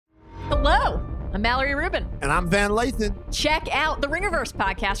Hello, I'm Mallory Rubin. And I'm Van Lathan. Check out the Ringerverse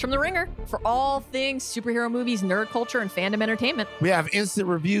podcast from The Ringer for all things superhero movies, nerd culture, and fandom entertainment. We have instant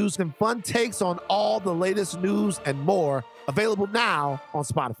reviews and fun takes on all the latest news and more, available now on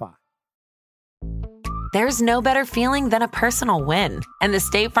Spotify. There's no better feeling than a personal win, and the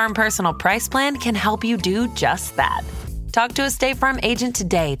State Farm Personal Price Plan can help you do just that. Talk to a State Farm agent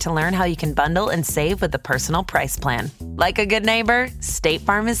today to learn how you can bundle and save with the Personal Price Plan. Like a good neighbor, State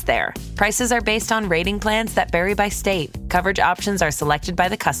Farm is there. Prices are based on rating plans that vary by state. Coverage options are selected by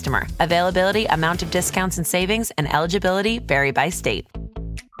the customer. Availability, amount of discounts and savings, and eligibility vary by state.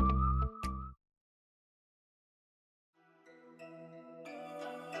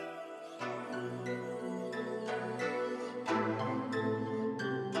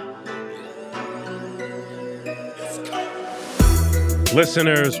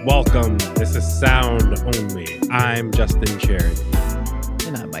 Listeners, welcome. This is Sound Only. I'm Justin Charity.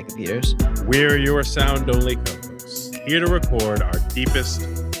 And I'm Micah Peters. We're your Sound Only co-hosts, here to record our deepest,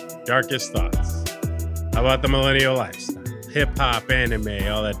 darkest thoughts about the millennial lifestyle, hip-hop, anime,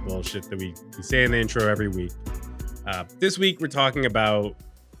 all that bullshit that we say in the intro every week. This week, we're talking about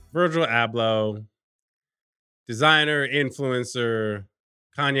Virgil Abloh, designer, influencer,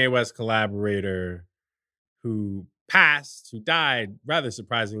 Kanye West collaborator, who died rather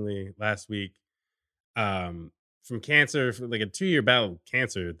surprisingly last week from cancer, for like a 2-year battle with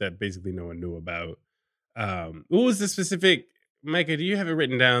cancer that basically no one knew about. What was the specific, Micah, do you have it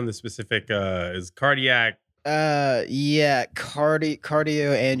written down, the specific is cardiac?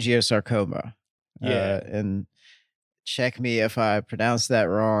 Cardioangiosarcoma. Yeah. And check me if I pronounced that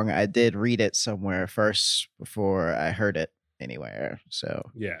wrong. I did read it somewhere first before I heard it anywhere.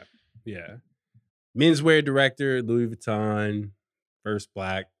 So Yeah. Menswear director, Louis Vuitton, first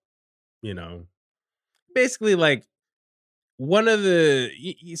black, basically like one of the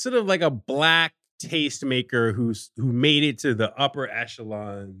sort of like a black tastemaker who made it to the upper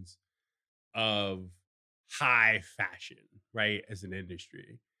echelons of high fashion, right, as an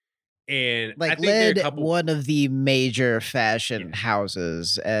industry. And like I think there are led one of the major fashion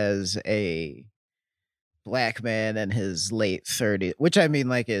houses as a black man in his late 30s, which I mean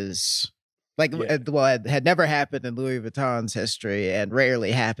like is like, well, it had never happened in Louis Vuitton's history and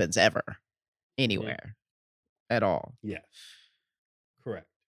rarely happens ever anywhere at all. Yeah, correct.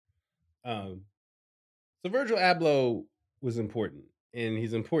 So Virgil Abloh was important, and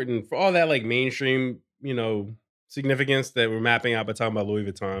he's important for all that like mainstream, significance that we're mapping out by talking about Louis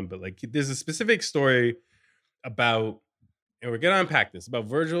Vuitton. But like, there's a specific story about, and we're gonna unpack this, about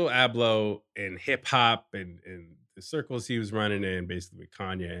Virgil Abloh and hip hop and the circles he was running in, basically with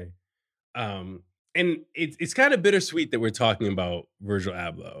Kanye. And it's kind of bittersweet that we're talking about Virgil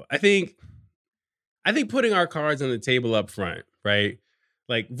Abloh. I think putting our cards on the table up front, right?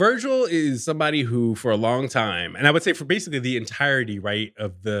 Like Virgil is somebody who for a long time, and I would say for basically the entirety, right,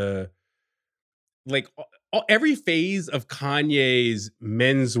 of the like every phase of Kanye's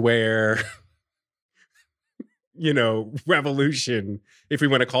menswear revolution, if we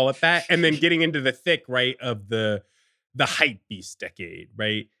want to call it that, and then getting into the thick, right, of the hype beast decade,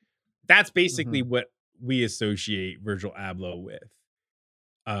 right? That's basically what we associate Virgil Abloh with.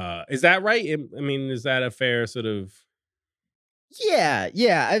 Is that right? I mean, is that a fair sort of? Yeah.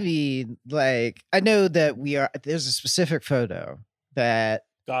 I mean, like, I know that there's a specific photo that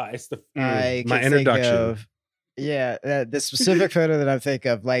it's my introduction. The specific photo that I think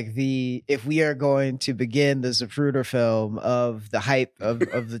of, like if we are going to begin the Zapruder film of the hype of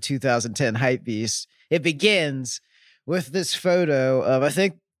the 2010 hype beast, it begins with this photo of, I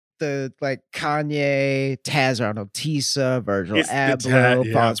think, the like Kanye, Taz Arnold Tisa, Virgil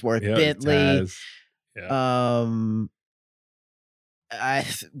Abloh, Bosworth Bentley.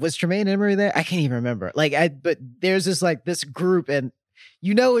 Was Tremaine Emory there? I can't even remember. But there's this group, and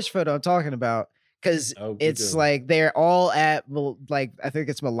you know which photo I'm talking about because it's like they're all at like I think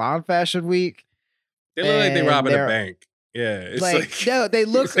it's Milan Fashion Week. They look like they're robbing a bank. Yeah, it's no, they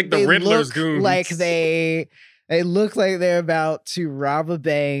look like the Riddler's goons. Like they look like they're about to rob a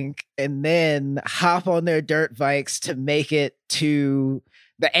bank and then hop on their dirt bikes to make it to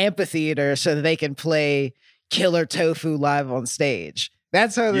the amphitheater so that they can play Killer Tofu live on stage.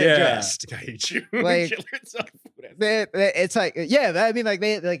 That's how they're dressed. I hate you. Like it's like I mean like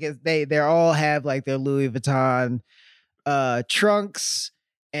they all have like their Louis Vuitton trunks,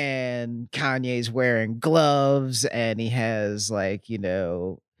 and Kanye's wearing gloves, and he has like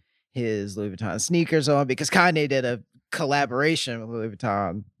his Louis Vuitton sneakers on because Kanye did a collaboration with Louis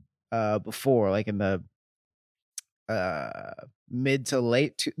Vuitton before, like in the late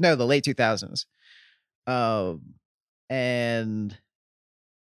 2000s. And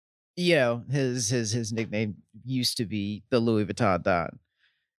you know, his nickname used to be the Louis Vuitton Don.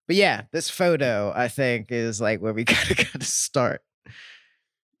 But yeah, this photo I think is like where we gotta start.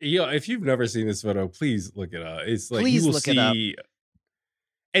 Yo, if you've never seen this photo, please look it up. It's like Please you will look it up. see.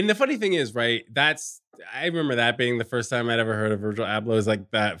 And the funny thing is, right? I remember that being the first time I'd ever heard of Virgil Abloh is like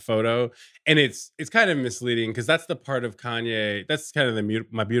that photo, and it's kind of misleading because that's the part of Kanye. That's kind of the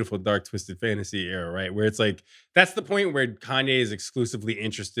My Beautiful Dark Twisted Fantasy era, right? Where it's like that's the point where Kanye is exclusively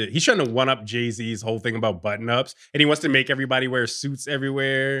interested. He's trying to one up Jay-Z's whole thing about button ups, and he wants to make everybody wear suits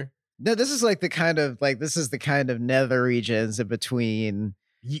everywhere. No, this is like the kind of nether regions in between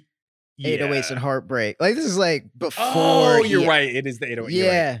 808s and Heartbreak. Like this is like before. Oh, you're right. It is the 808.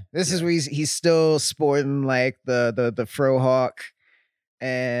 Yeah, right. this is where he's still sporting like the Frohawk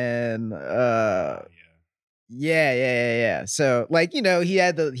and yeah. So like, you know, he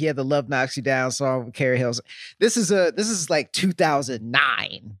had the Love Knocks You Down song with Carrie Hills. This is like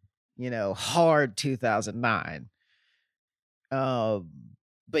 2009. You know, hard 2009.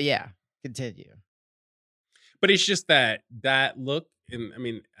 But yeah, continue. But it's just that look, and I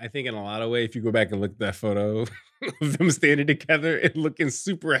mean, I think in a lot of ways, if you go back and look at that photo of them standing together and looking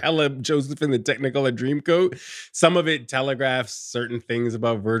super hella Joseph in the Technicolor Dreamcoat, some of it telegraphs certain things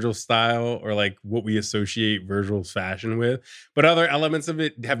about Virgil's style or like what we associate Virgil's fashion with. But other elements of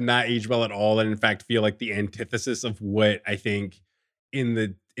it have not aged well at all, and in fact feel like the antithesis of what I think in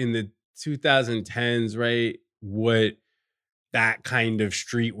the 2010s, right? What that kind of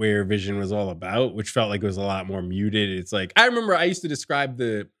streetwear vision was all about, which felt like it was a lot more muted. It's like, I remember I used to describe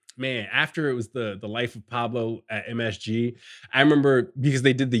after it was the Life of Pablo at MSG, I remember because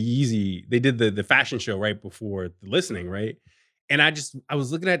they did the fashion show right before the listening, right? And I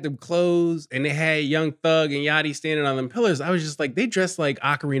was looking at them clothes and they had Young Thug and Yachty standing on them pillars. I was just like, they dress like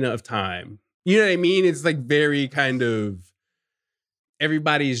Ocarina of Time. You know what I mean? It's like very kind of,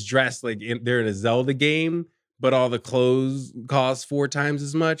 everybody's dressed like they're in a Zelda game, but all the clothes cost 4 times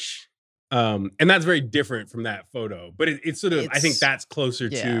as much. And that's very different from that photo. But it's sort of, I think that's closer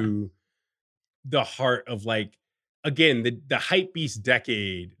to the heart of like, again, the hype beast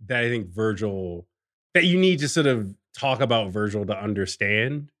decade that I think Virgil, that you need to sort of talk about Virgil to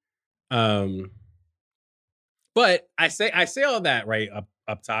understand. But I say all that right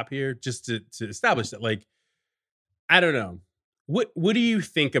up top here, just to establish that, like, I don't know. What do you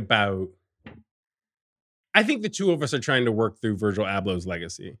think about, I think the two of us are trying to work through Virgil Abloh's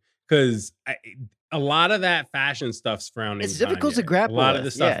legacy because a lot of that fashion stuff's surrounding. It's difficult Kanye. to grapple. A lot with. of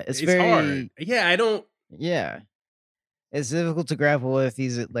the stuff, yeah, it's very hard. Yeah, I don't. Yeah, it's difficult to grapple with.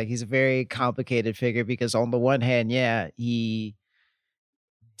 He's a very complicated figure because on the one hand, yeah, he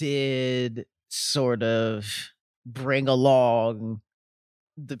did sort of bring along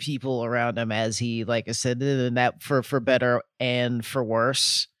the people around him as he like ascended, and that for better and for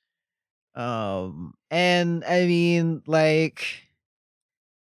worse. And I mean, like,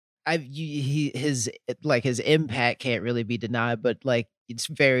 his impact can't really be denied, but like, it's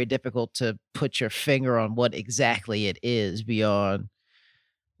very difficult to put your finger on what exactly it is beyond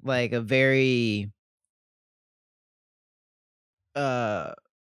like a very,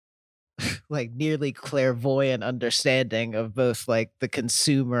 like nearly clairvoyant understanding of both like the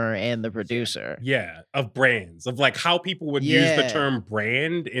consumer and the producer. Yeah, of brands, of like how people would use the term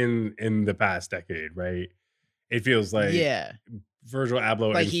brand in the past decade, right? It feels like Virgil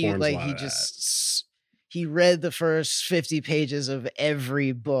Abloh like informs a lot he of just he read the first 50 pages of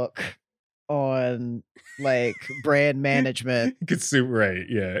every book on like brand management, consumerism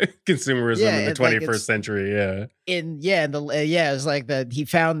in the 21st century. It's like that he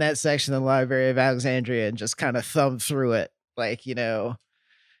found that section in the Library of Alexandria and just kind of thumbed through it, like, you know,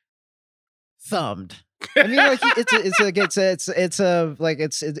 thumbed. I mean, like it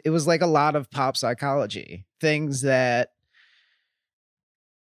was like a lot of pop psychology, things that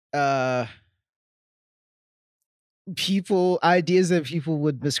ideas that people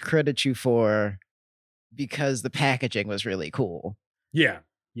would miscredit you for because the packaging was really cool. Yeah,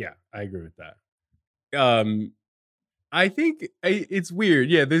 I agree with that. I think it's weird.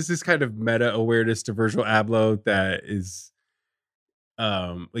 Yeah, there's this kind of meta awareness to Virgil Abloh that is,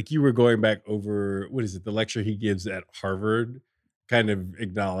 like you were going back over, what is it, the lecture he gives at Harvard, kind of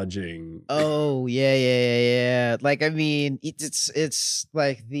acknowledging. Oh yeah. Like, I mean, it's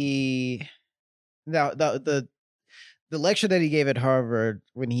like the lecture that he gave at Harvard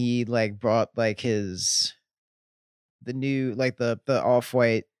when he like brought like the new, like the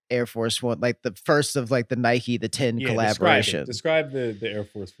Off-White Air Force One, like the first of like the Nike, the 10 collaboration. Describe the Air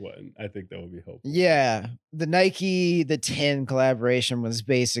Force One. I think that would be helpful. Yeah. The Nike, the 10 collaboration was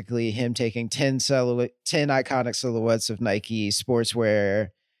basically him taking 10 iconic silhouettes of Nike sportswear,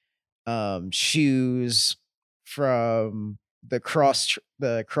 shoes from the cross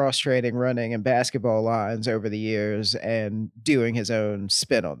training running and basketball lines over the years and doing his own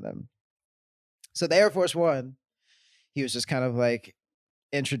spin on them. So the Air Force One, he was just kind of like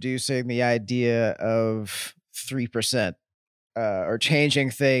introducing the idea of 3%, or changing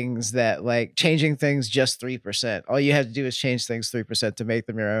things just 3%. All you have to do is change things 3% to make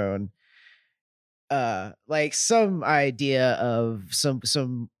them your own. Like some idea of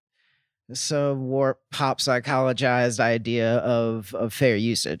some warp pop psychologized idea of fair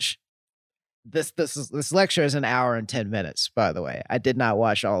usage. This lecture is an hour and 10 minutes, by the way. I did not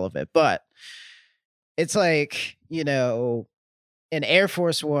watch all of it, but it's like, an Air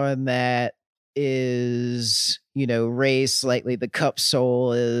Force One that is, raised slightly. The cup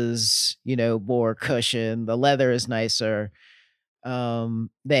sole is, more cushion. The leather is nicer.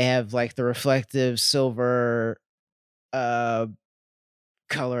 They have like the reflective silver coloring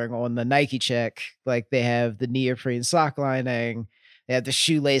on the Nike check. Like they have the neoprene sock lining. They have the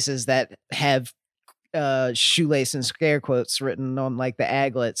shoelaces that have shoelace in scare quotes written on like the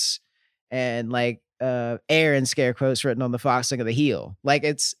aglets, and like air in scare quotes written on the foxing of the heel. Like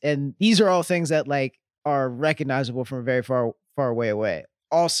and these are all things that like are recognizable from a very far way away.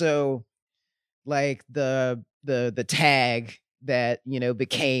 Also, like the tag that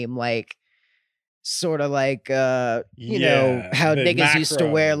became like sort of like how niggas used to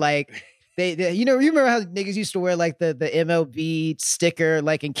wear like they you remember how niggas used to wear like the MLB sticker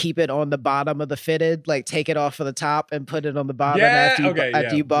like and keep it on the bottom of the fitted, like take it off of the top and put it on the bottom after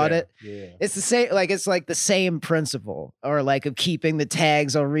you bought it. It's the same, like it's like the same principle, or like of keeping the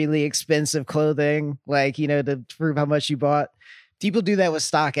tags on really expensive clothing, like to prove how much you bought. People do that with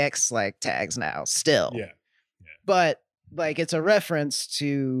StockX like tags now still. But like it's a reference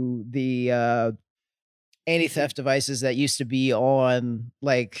to the anti-theft devices that used to be on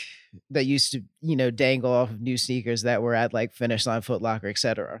like that used to dangle off of new sneakers that were at like Finish Line, Foot Locker,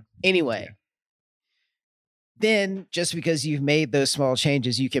 etc. Anyway, then just because you've made those small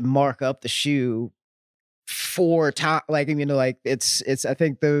changes, you can mark up the shoe 4 times. Like like it's I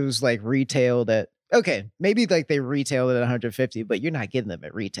think those like retailed at maybe like they retailed at 150, but you're not getting them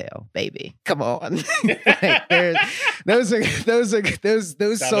at retail, baby. Come on. Like, those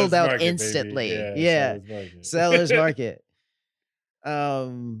sold out market, instantly. Yeah. Seller's market.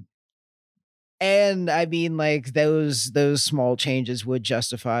 And I mean like those small changes would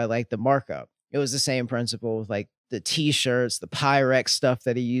justify like the markup. It was the same principle with like the t-shirts, the Pyrex stuff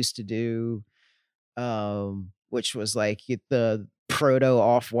that he used to do, which was like the proto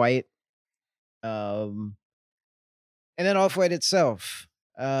Off-White. And then Off-White itself,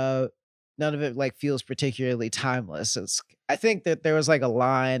 none of it like feels particularly timeless. I think that there was like a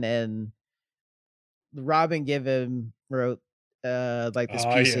line, and Robin Gibbon wrote like this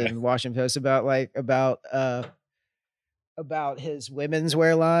piece in Washington Post about his women's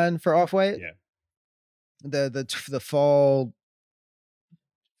wear line for Off-White. The fall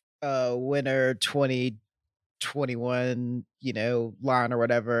winter 2021 line or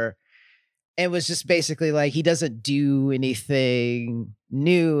whatever. It was just basically like he doesn't do anything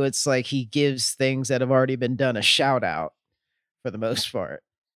new. It's like he gives things that have already been done a shout out for the most part.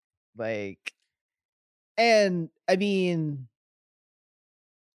 Like, and I mean,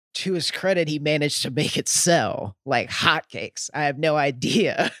 to his credit, he managed to make it sell like hotcakes. I have no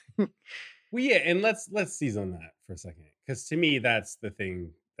idea. Well, yeah, and let's seize on that for a second, because to me, that's the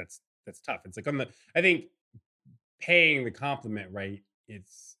thing that's tough. It's like I think paying the compliment, right?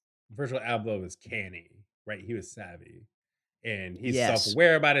 It's Virgil Abloh was canny, right? He was savvy, and he's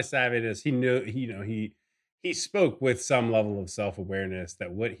self-aware about his savviness. He knew, he spoke with some level of self-awareness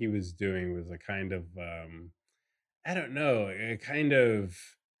that what he was doing was a kind of, a kind of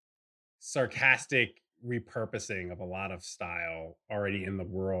sarcastic repurposing of a lot of style already in the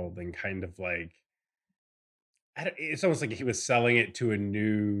world, and kind of like, it's almost like he was selling it to a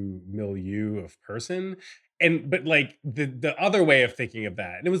new milieu of person. But like the other way of thinking of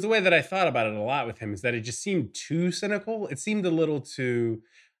that, and it was the way that I thought about it a lot with him, is that it just seemed too cynical. It seemed a little too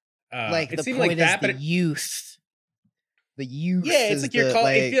like it the seemed point like that, is but the youth. The youth. Yeah, it's like you're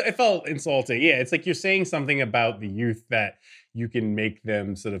calling. It felt insulting. Yeah, it's like you're saying something about the youth that you can make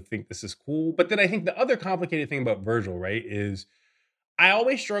them sort of think this is cool. But then I think the other complicated thing about Virgil, right, is I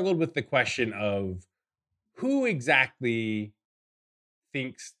always struggled with the question of who exactly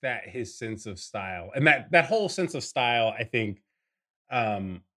thinks that his sense of style, and that whole sense of style, I think,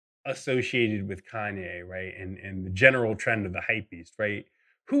 associated with Kanye, right, and the general trend of the hypebeast, right?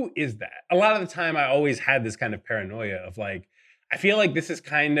 Who is that? A lot of the time, I always had this kind of paranoia of like, I feel like this is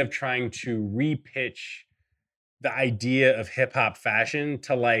kind of trying to repitch the idea of hip hop fashion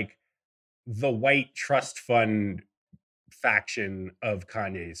to like the white trust fund faction of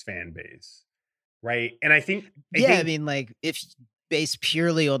Kanye's fan base, right? And I think I mean, like, if based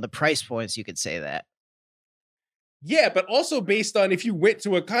purely on the price points, you could say that. Yeah, but also based on if you went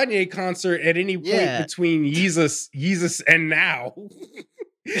to a Kanye concert at any point between Yeezus and now,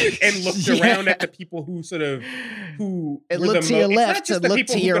 and looked around at the people who looked to your left and looked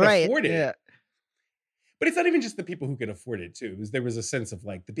to your right. Yeah. But it's not even just the people who could afford it too. There was a sense of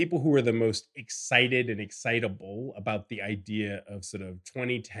like the people who were the most excited and excitable about the idea of sort of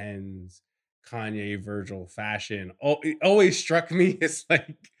 2010s Kanye Virgil fashion. It always struck me as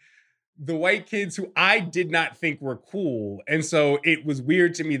like the white kids who I did not think were cool. And so it was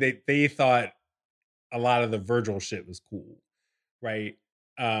weird to me that they thought a lot of the Virgil shit was cool. Right.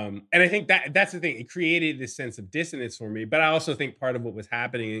 And I think that's the thing. It created this sense of dissonance for me. But I also think part of what was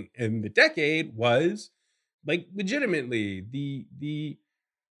happening in the decade was like legitimately the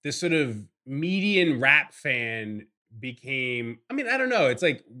sort of median rap fan became, I mean, I don't know. It's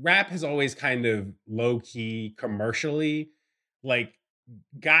like rap has always kind of low key commercially like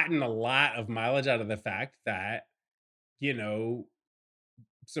gotten a lot of mileage out of the fact that, you know,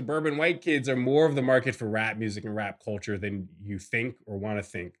 suburban white kids are more of the market for rap music and rap culture than you think or want to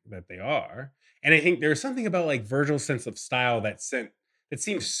think that they are. And I think there's something about like Virgil's sense of style that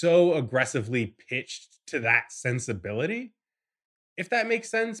seems so aggressively pitched to that sensibility, if that makes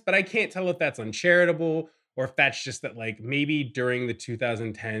sense. But I can't tell if that's uncharitable or if that's just that like maybe during the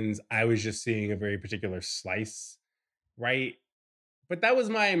 2010s, I was just seeing a very particular slice, right? But that was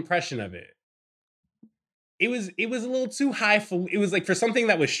my impression of it. It was a little too high for, it was like for something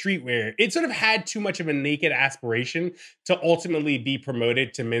that was streetwear, it sort of had too much of a naked aspiration to ultimately be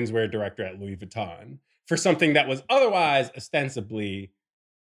promoted to menswear director at Louis Vuitton for something that was otherwise ostensibly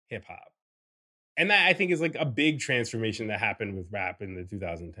hip hop. And that I think is like a big transformation that happened with rap in the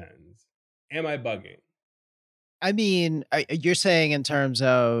 2010s. Am I bugging? I mean, you're saying in terms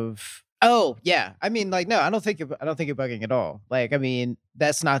of, oh yeah. I mean, like, no, I don't think you're bugging at all. Like, I mean,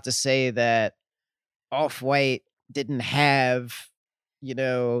 that's not to say that Off-White didn't have,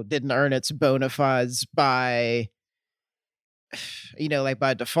 didn't earn its bona fides by, like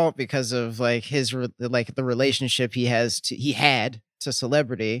by default because of like the relationship he had to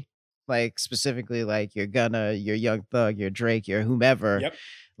celebrity, like specifically like your Gunna, your Young Thug, your Drake, your whomever. Yep.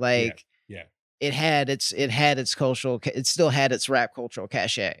 Like, yeah. It still had its rap cultural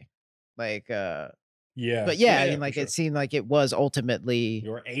cachet. Like, but I mean, like, it seemed like it was ultimately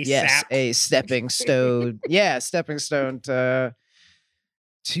a stepping stone. Stepping stone to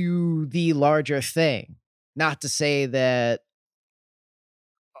the larger thing. Not to say that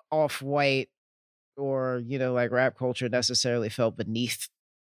Off-White or, like rap culture necessarily felt beneath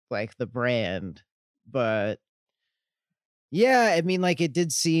like the brand, but yeah, I mean, like it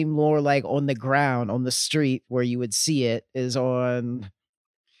did seem more like on the ground, on the street where you would see it is on,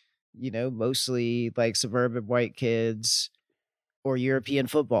 mostly like suburban white kids or European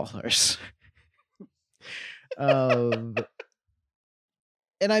footballers. And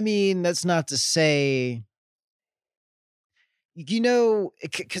I mean, that's not to say,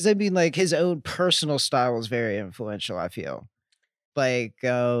 because I mean, like his own personal style was very influential, I feel. Like,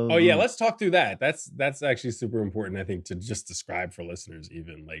 oh yeah, let's talk through that. That's actually super important, I think, to just describe for listeners,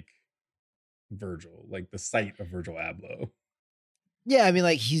 even like Virgil, like the sight of Virgil Abloh. Yeah, I mean,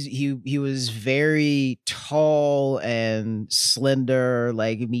 like he was very tall and slender,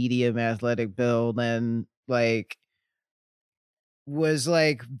 like medium athletic build, and like was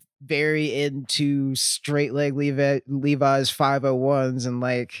like very into straight leg Levi's 501s and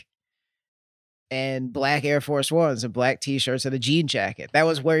like and black Air Force Ones and black t-shirts and a jean jacket.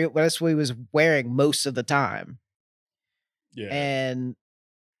 That's what he was wearing most of the time. Yeah. And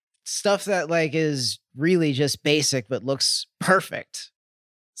stuff that like is really just basic but looks perfect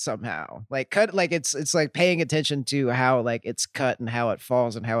somehow. Like cut, like it's like paying attention to how like it's cut and how it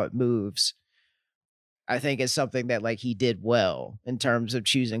falls and how it moves. I think is something that like he did well in terms of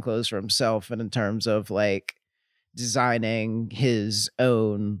choosing clothes for himself and in terms of like designing his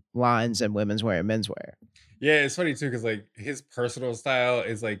own lines in women's wear and menswear. Yeah, it's funny too because like his personal style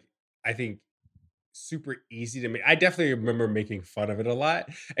is like, I think, super easy to make. I definitely remember making fun of it a lot,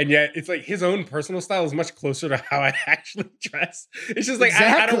 and yet it's like his own personal style is much closer to how I actually dress. It's just like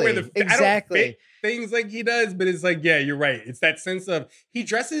I don't wear I don't fit things like he does, but it's like, yeah, you're right. It's that sense of he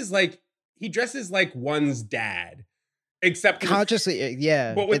dresses like one's dad, except consciously.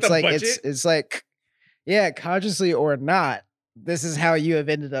 Yeah, but with it's the like budget. it's like, yeah, consciously or not, this is how you have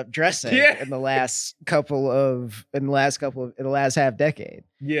ended up dressing in the last half decade.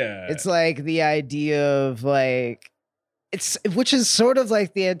 Yeah. It's like the idea of like it's which is sort of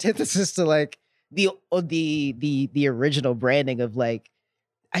like the antithesis to like the original branding of like,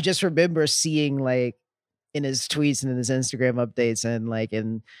 I just remember seeing like in his tweets and in his Instagram updates and like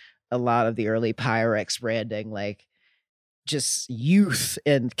in a lot of the early Pyrex branding, like just youth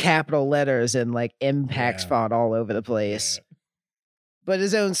and capital letters and like impact font all over the place. Yeah. But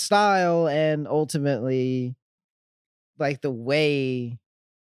his own style and ultimately like the way,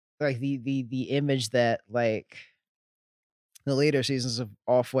 like the image that like the later seasons of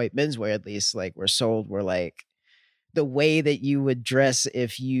Off-White menswear at least like were sold were like the way that you would dress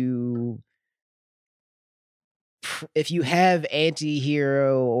if you have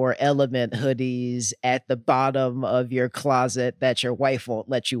anti-hero or element hoodies at the bottom of your closet that your wife won't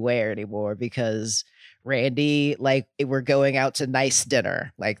let you wear anymore because Randy, like we're going out to nice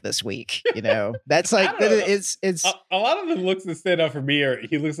dinner like this week, you know. That's like it's a lot of the looks that stand out for me are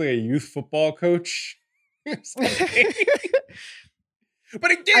he looks like a youth football coach. But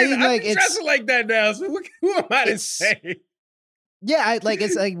again, I'm dressing like that now, so who am I to say? Yeah,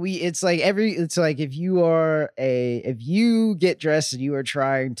 it's like if you get dressed and you are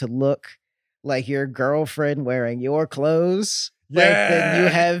trying to look like your girlfriend wearing your clothes, like then you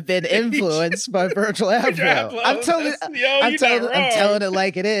have been influenced by Virgil Abloh. I'm telling it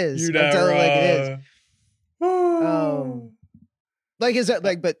like it is. Like, is that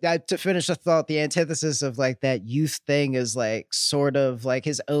like, but to finish the thought, the antithesis of like that youth thing is like sort of like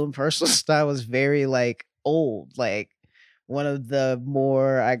his own personal style is very like old. Like one of the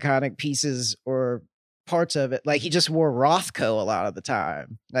more iconic pieces or parts of it, like he just wore Rothko a lot of the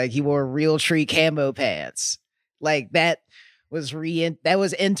time. Like he wore Realtree camo pants. Like that was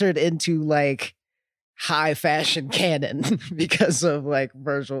entered into like high fashion canon because of like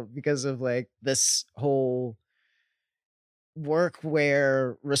Virgil, because of like this whole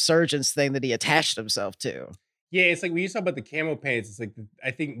workwear resurgence thing that he attached himself to. Yeah, it's like when you talk about the camo pants, it's like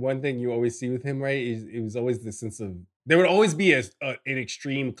I think one thing you always see with him, right, is it was always the sense of there would always be an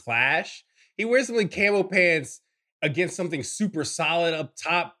extreme clash. He wears some like camo pants against something super solid up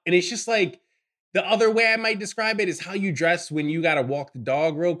top, and it's just like the other way I might describe it is how you dress when you got to walk the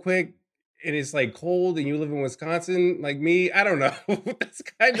dog real quick. And it's like cold and you live in Wisconsin like me. I don't know. That's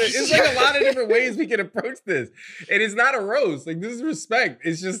kind of, it's like a lot of different ways we can approach this. And it's not a roast. Like this is respect.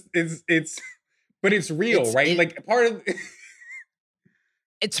 It's just, but it's real, right? Like part of.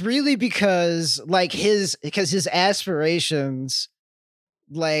 It's really because his aspirations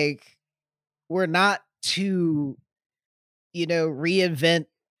like were not to, reinvent.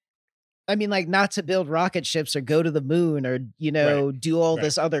 I mean, like not to build rocket ships or go to the moon or, do all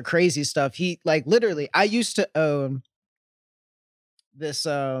this other crazy stuff. He like literally, I used to own this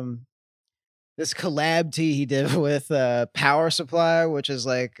collab tee he did with Power Supply, which is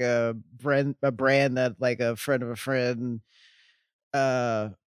like a brand that like a friend of a friend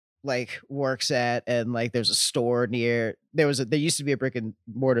like works at. And like there's a store there used to be a brick and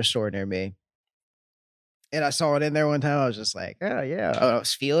mortar store near me. And I saw it in there one time. I was just like, oh yeah. I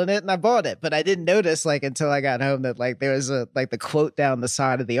was feeling it and I bought it. But I didn't notice like until I got home that like there was the quote down the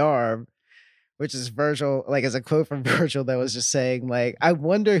side of the arm, which is Virgil, like as a quote from Virgil that was just saying like, I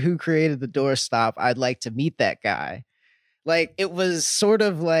wonder who created the doorstop. I'd like to meet that guy. Like it was sort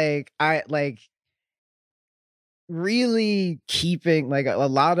of like really keeping like a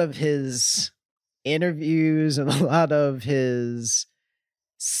lot of his interviews and a lot of his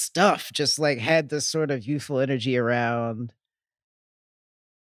stuff just like had this sort of youthful energy around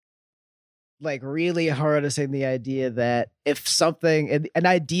like really harnessing the idea that if something an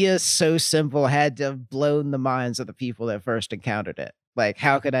idea so simple had to have blown the minds of the people that first encountered it, like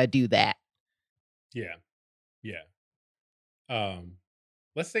how could I do that? Yeah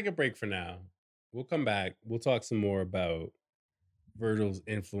let's take a break for now. We'll come back, we'll talk some more about Virgil's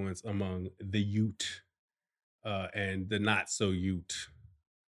influence among the Ute and the not so Ute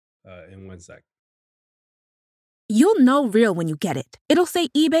in 1 sec. You'll know real when you get it. It'll say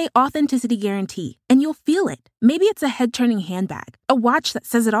eBay Authenticity Guarantee, and you'll feel it. Maybe it's a head-turning handbag, a watch that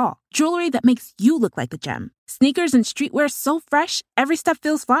says it all, jewelry that makes you look like a gem, sneakers and streetwear so fresh, every step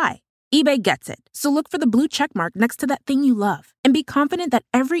feels fly. eBay gets it. So look for the blue check mark next to that thing you love, and be confident that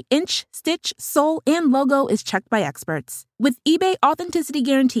every inch, stitch, sole, and logo is checked by experts. With eBay Authenticity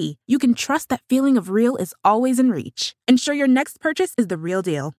Guarantee, you can trust that feeling of real is always in reach. Ensure your next purchase is the real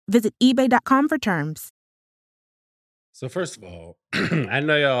deal. Visit eBay.com for terms. So first of all, I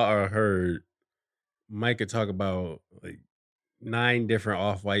know y'all heard Micah talk about like 9 different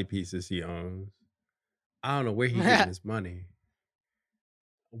Off-White pieces he owns. I don't know where he getting his money.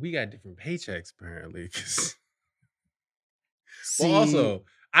 We got different paychecks apparently. Well, also,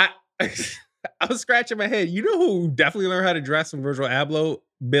 I was scratching my head. You know who definitely learned how to dress from Virgil Abloh?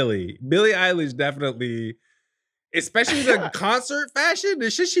 Billie Eilish definitely, especially the concert fashion, the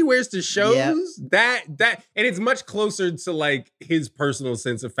shit she wears to shows. That and it's much closer to like his personal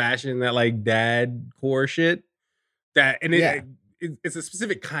sense of fashion, that like dad core shit. That and it's a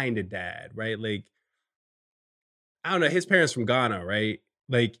specific kind of dad, right? Like I don't know, his parents from Ghana, right?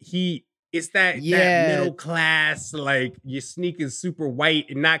 Like it's that middle class, like your sneakers super white,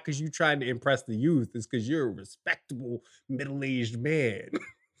 and not because you're trying to impress the youth, it's because you're a respectable middle-aged man.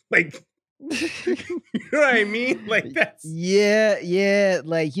 Like, you know what I mean? Like that's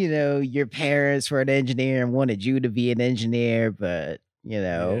like, you know, your parents were an engineer and wanted you to be an engineer, but you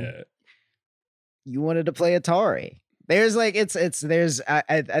know, you wanted to play Atari. There's like I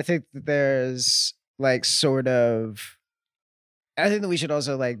think that there's like sort of, I think that we should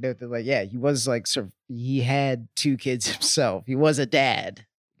also like note that like, yeah, he was like he had 2 kids himself. He was a dad.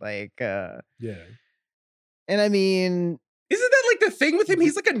 Like and I mean, isn't that like the thing with him?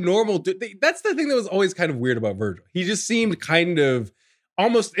 He's like a normal dude. That's the thing that was always kind of weird about Virgil. He just seemed kind of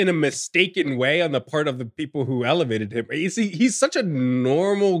almost in a mistaken way on the part of the people who elevated him. He's such a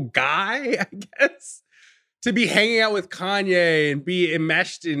normal guy, I guess, to be hanging out with Kanye and be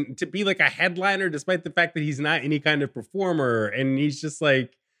enmeshed in, to be like a headliner, despite the fact that he's not any kind of performer. And he's just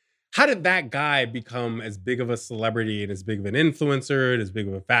like, how did that guy become as big of a celebrity and as big of an influencer and as big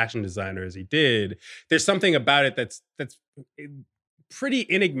of a fashion designer as he did? There's something about it that's pretty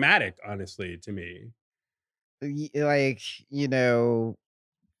enigmatic, honestly, to me. Like, you know,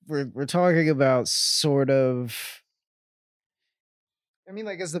 we're talking about sort of, I mean,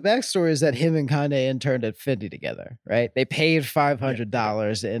 like, as the backstory is that him and Kanye interned at Fendi together, right? They paid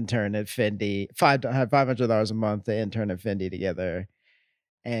 $500 to intern at Fendi, $500 a month to intern at Fendi together.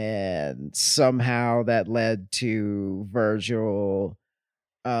 And somehow that led to Virgil,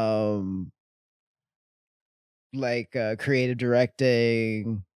 creative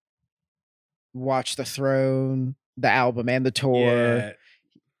directing Watch the Throne, the album and the tour,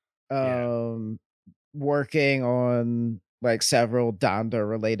 working on like several Donda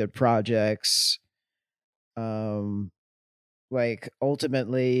related projects, like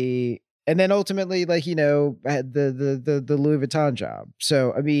ultimately, like, you know, had the Louis Vuitton job.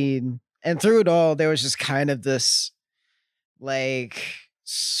 So I mean, and through it all, there was just kind of this like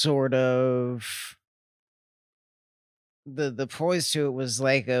sort of the poise to it was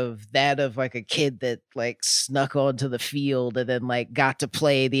like of like a kid that like snuck onto the field and then like got to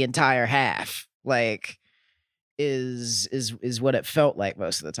play the entire half, like is what it felt like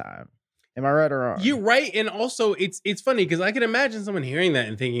most of the time. Am I right or wrong? You're right. And also it's funny because I can imagine someone hearing that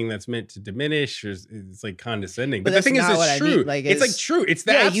and thinking that's meant to diminish or it's like condescending. But the thing is, it's true. I mean. Like, it's like true. It's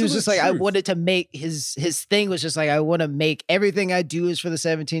the absolute he was just like, truth. I wanted to make his thing was just like, I want to make everything I do is for the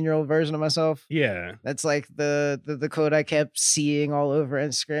 17-year-old version of myself. Yeah. That's like the quote I kept seeing all over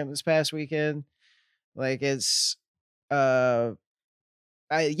Instagram this past weekend. Like it's I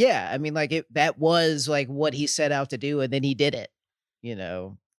mean, like that was like what he set out to do, and then he did it, you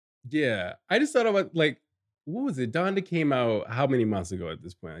know. Yeah. I just thought about like, what was it? Donda came out how many months ago at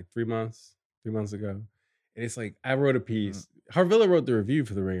this point? Like 3 months? 3 months ago. And it's like, I wrote a piece. Harvilla wrote the review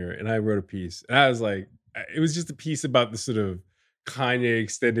for The Ringer, and I wrote a piece. And I was like, it was just a piece about the sort of Kanye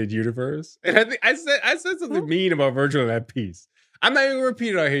extended universe. And I think I said something mean about Virgil in that piece. I'm not even gonna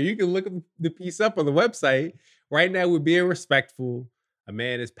repeat it out here. You can look the piece up on the website. Right now, we're being respectful. A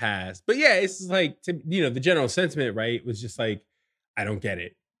man has passed. But yeah, it's like, you know, the general sentiment, right, was just like, I don't get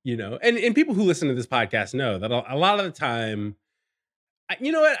it. You know, and people who listen to this podcast know that a lot of the time,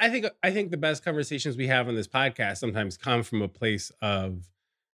 you know what? I think the best conversations we have on this podcast sometimes come from a place of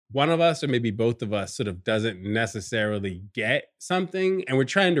one of us or maybe both of us sort of doesn't necessarily get something, and we're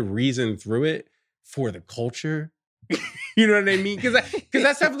trying to reason through it for the culture. You know what I mean? Because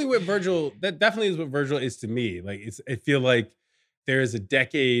that's definitely what Virgil. That definitely is what Virgil is to me. Like I feel like there is a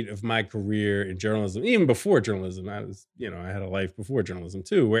decade of my career in journalism, even before journalism. I had a life before journalism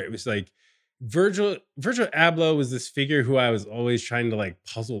too, where it was like Virgil Abloh was this figure who I was always trying to like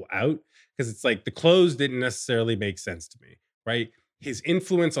puzzle out, because it's like the clothes didn't necessarily make sense to me, right? His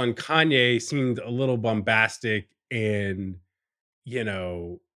influence on Kanye seemed a little bombastic and, you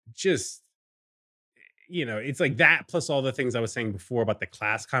know, just, you know, it's like that plus all the things I was saying before about the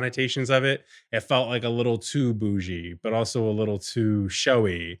class connotations of it. It felt like a little too bougie, but also a little too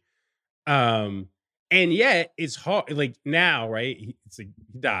showy. And yet it's hard. Like now, right? It's like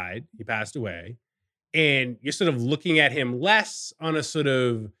he died, he passed away, and you're sort of looking at him less on a sort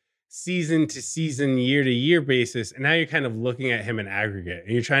of season to season, year to year basis, and now you're kind of looking at him in aggregate,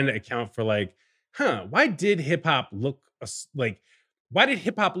 and you're trying to account for like, why did hip hop look like? why did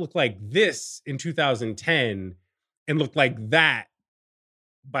hip hop look like this in 2010 and look like that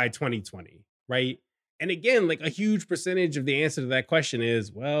by 2020, right? And again, like a huge percentage of the answer to that question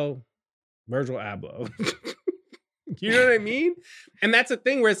is, well, Virgil Abloh. You know what I mean? And that's a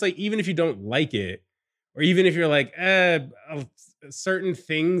thing where it's like, even if you don't like it, or even if you're like, certain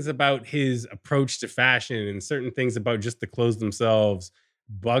things about his approach to fashion and certain things about just the clothes themselves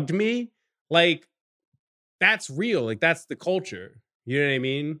bugged me, like, that's real. Like, that's the culture. You know what I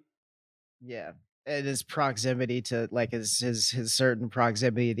mean? Yeah. And his proximity to like his certain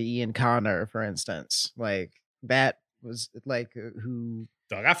proximity to Ian Connor, for instance. Like that was like who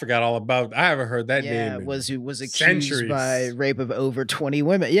Dog, I forgot all about. I haven't heard that name. who was accused centuries. by rape of over 20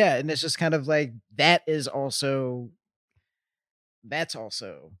 women. Yeah, and it's just kind of like that's also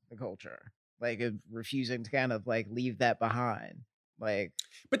the culture. Like refusing to kind of like leave that behind. Like,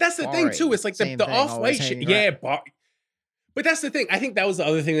 but that's the thing too. It's like the off-white shit. Yeah, but that's the thing. I think that was the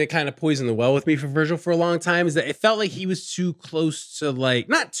other thing that kind of poisoned the well with me for Virgil for a long time, is that it felt like he was too close to, like,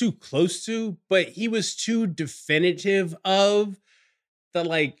 not too close to, but he was too definitive of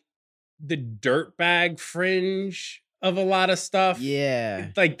the dirtbag fringe of a lot of stuff. Yeah.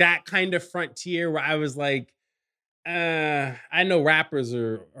 Like that kind of frontier where I was like, I know rappers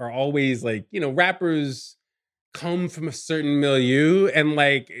are always like, you know, rappers come from a certain milieu and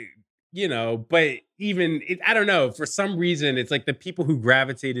like, you know, but even I don't know, for some reason, it's like the people who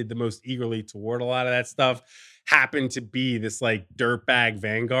gravitated the most eagerly toward a lot of that stuff happened to be this like dirtbag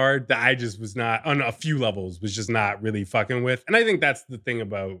vanguard that I just was not, on a few levels, was just not really fucking with. And I think that's the thing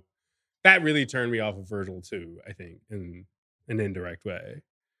about that really turned me off of Virgil too, I think, in an indirect way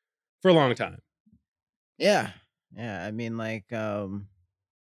for a long time. Yeah. Yeah. I mean, like,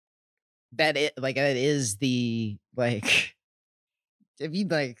 that is the, like, if you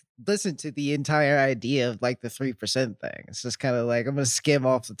like listen to the entire idea of like the 3% thing, it's just kind of like, I'm gonna skim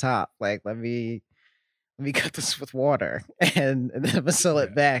off the top. Like, let me cut this with water and then I'm gonna sell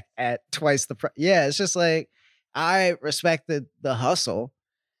it back at twice the price. Yeah, it's just like, I respected the hustle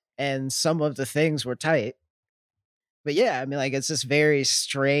and some of the things were tight. But yeah, I mean, like, it's this very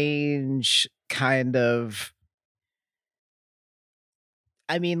strange kind of,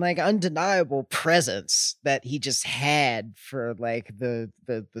 I mean, like, undeniable presence that he just had for like the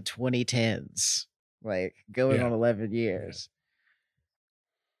 2010s, like going on 11 years.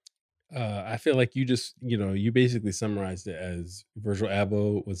 I feel like you just, you know, you basically summarized it as Virgil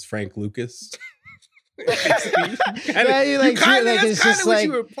Abloh was Frank Lucas. Yeah, you like, it's just like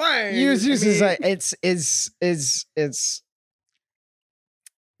you were playing. It's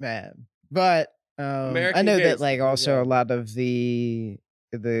man, but I know that like also a lot of the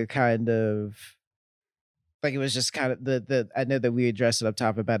kind of like, it was just kind of the I know that we addressed it up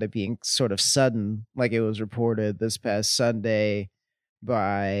top about it being sort of sudden, like it was reported this past Sunday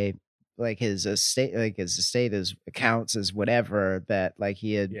by like his estate, as accounts as whatever, that like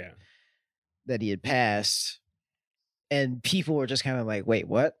he had that he had passed, and people were just kind of like, wait,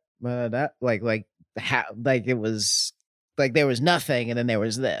 what? That like how, like it was like there was nothing and then there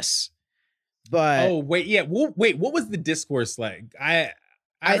was this. But what was the discourse like? I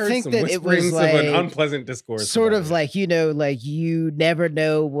heard think some that it was whisperings like of an unpleasant discourse, sort of like, you know, like you never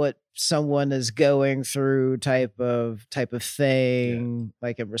know what someone is going through type of thing,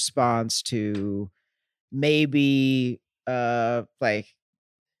 like in response to maybe like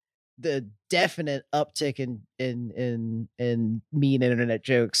the definite uptick in mean internet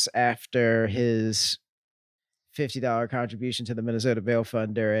jokes after his $50 contribution to the Minnesota Bail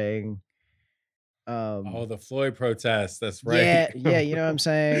Fund during the Floyd protests. That's right. Yeah, you know what I'm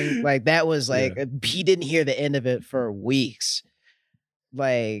saying? Like that was like he didn't hear the end of it for weeks.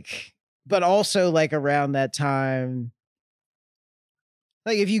 Like, but also like around that time,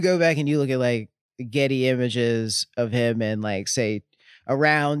 like if you go back and you look at like Getty images of him and like say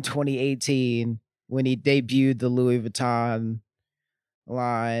around 2018 when he debuted the Louis Vuitton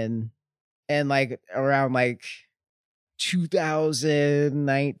line, and like around like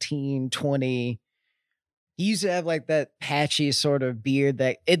 2019, 20, he used to have like that patchy sort of beard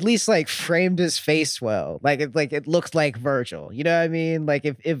that at least like framed his face well. Like it looked like Virgil. You know what I mean? Like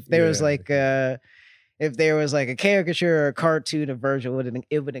if there was like a caricature or a cartoon of Virgil,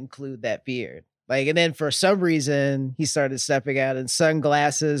 it would include that beard. Like, and then for some reason he started stepping out in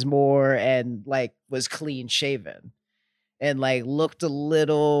sunglasses more and like was clean shaven and like looked a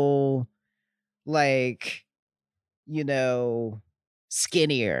little like, you know,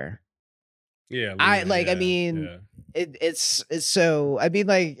 skinnier. Yeah, I mean, it's so, I mean,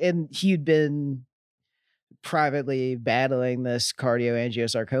 like, and he'd been privately battling this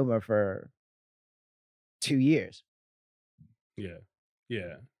cardioangiosarcoma for 2 years. Yeah.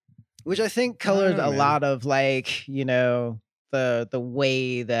 Yeah. which I think colored know, a man. lot of like, you know, the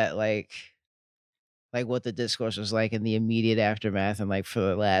way that like what the discourse was like in the immediate aftermath and like for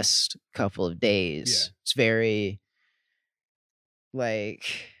the last couple of days. Yeah. It's very like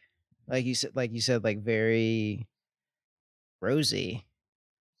you said, like very rosy.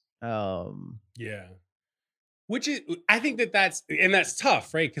 Yeah. Which is, I think that's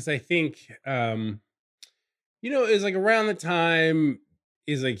tough, right? Because I think, you know, it's like around the time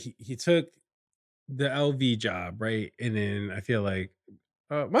is like he took the LV job, right? And then I feel like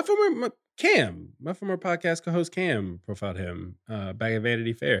my former podcast co-host Cam profiled him back at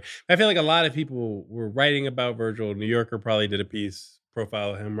Vanity Fair. I feel like a lot of people were writing about Virgil. New Yorker probably did a piece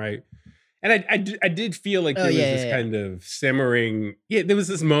profile of him, right? And I did feel like there was this kind of simmering. Yeah, there was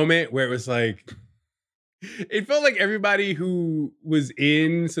this moment where it was like, it felt like everybody who was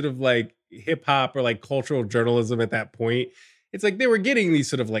in sort of like hip hop or like cultural journalism at that point, it's like they were getting these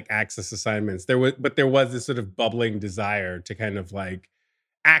sort of like access assignments. There was this sort of bubbling desire to kind of like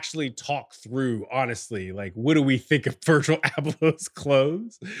actually talk through honestly, like, what do we think of Virgil Abloh's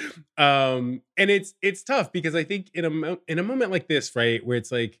clothes? And it's tough because I think in a moment like this, right, where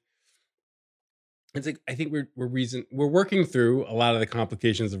it's like I think we're working through a lot of the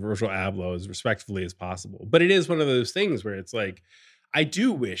complications of Virgil Abloh as respectfully as possible. But it is one of those things where it's like, I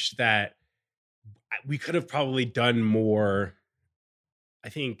do wish that we could have probably done more, I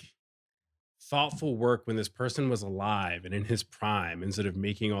think, thoughtful work when this person was alive and in his prime, and sort of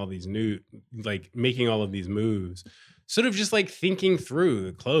making all of these moves, sort of just like thinking through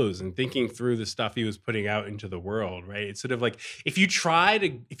the clothes and thinking through the stuff he was putting out into the world, right? It's sort of like if you try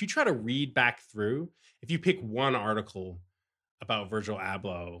to read back through, if you pick one article about Virgil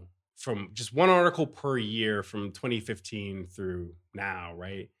Abloh, from just one article per year from 2015 through now,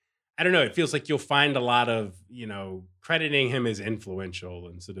 right? I don't know, it feels like you'll find a lot of, you know, crediting him as influential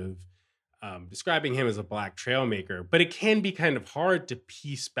and sort of describing him as a Black trailmaker, but it can be kind of hard to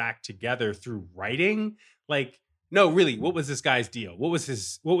piece back together through writing. Like, no, really, what was this guy's deal? What was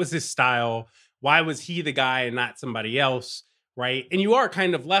his style? Why was he the guy and not somebody else? Right. And you are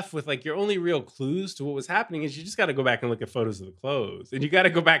kind of left with like your only real clues to what was happening is you just got to go back and look at photos of the clothes. And you got to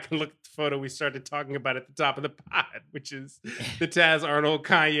go back and look at the photo we started talking about at the top of the pod, which is the Taz Arnold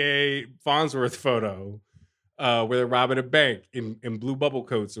Kanye Farnsworth photo. Where they're robbing a bank in blue bubble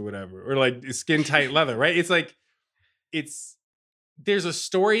coats or whatever, or like skin tight leather, right? It's like, there's a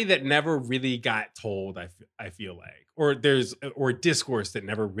story that never really got told. I feel like, or discourse that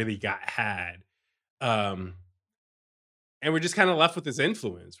never really got had. And we're just kind of left with this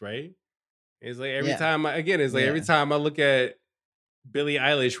influence, right? It's like every time I look at Billie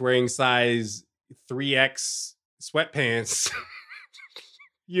Eilish wearing size 3X sweatpants,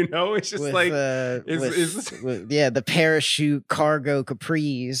 you know, it's just with, like the parachute cargo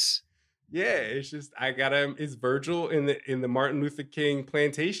capris. Yeah, it's just it's Virgil in the Martin Luther King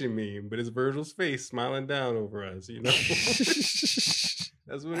plantation meme, but it's Virgil's face smiling down over us, you know.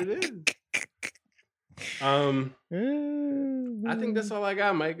 That's what it is. I think that's all I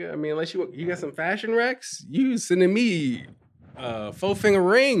got, Micah. I mean, unless you got some fashion recs, you sending me 4-finger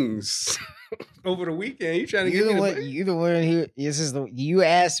rings over the weekend. You trying to get me you the one who you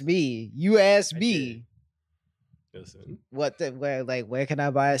asked me. You asked me. Listen. Where can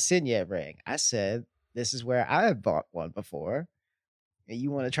I buy a Signet ring? I said, this is where I have bought one before. And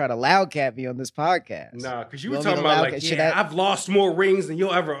you want to try to loudcat me on this podcast. Nah, because you were talking about like, I've lost more rings than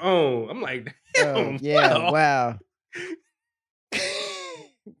you'll ever own. I'm like, damn, wow.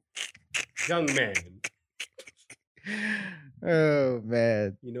 Young man. Oh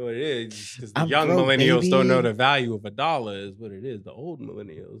man. You know what it is? Because the young millennials don't know the value of $1 is what it is. The old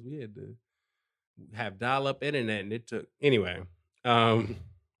millennials, we had to have dial-up internet, and it took anyway.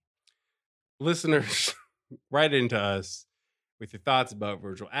 Listeners, write into us with your thoughts about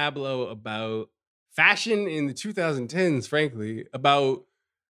Virgil Abloh, about fashion in the 2010s, frankly, about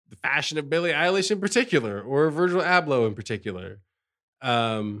the fashion of Billie Eilish in particular, or Virgil Abloh in particular.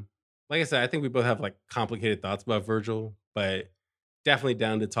 Like I said, I think we both have like complicated thoughts about Virgil, but definitely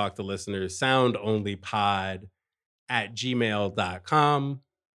down to talk to listeners. soundonlypod@gmail.com.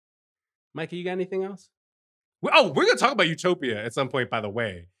 Micah, you got anything else? We're going to talk about Utopia at some point, by the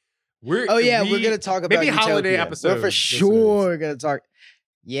way. We're going to talk about maybe Utopia. Holiday episode. We're for sure going to talk.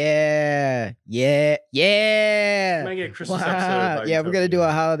 Yeah. We might get a Christmas episode about Utopia. We're going to do a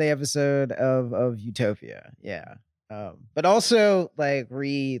Utopia. holiday episode of Utopia. Yeah. But also like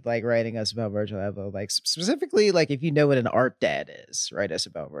writing us about Virgil Abloh, like specifically like if you know what an art dad is, write us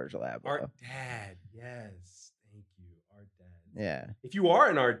about Virgil Abloh. Art dad, yes, thank you, art dad. Yeah. If you are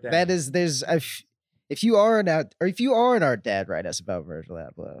an art dad, That is if you are an art dad, write us about Virgil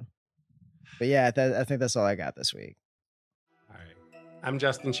Abloh. But yeah, I think that's all I got this week. All right. I'm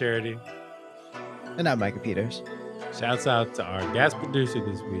Justin Charity. And I'm Micah Peters. Shouts out to our guest producer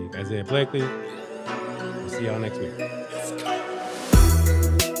this week, Isaiah Blakely. We'll see y'all next week.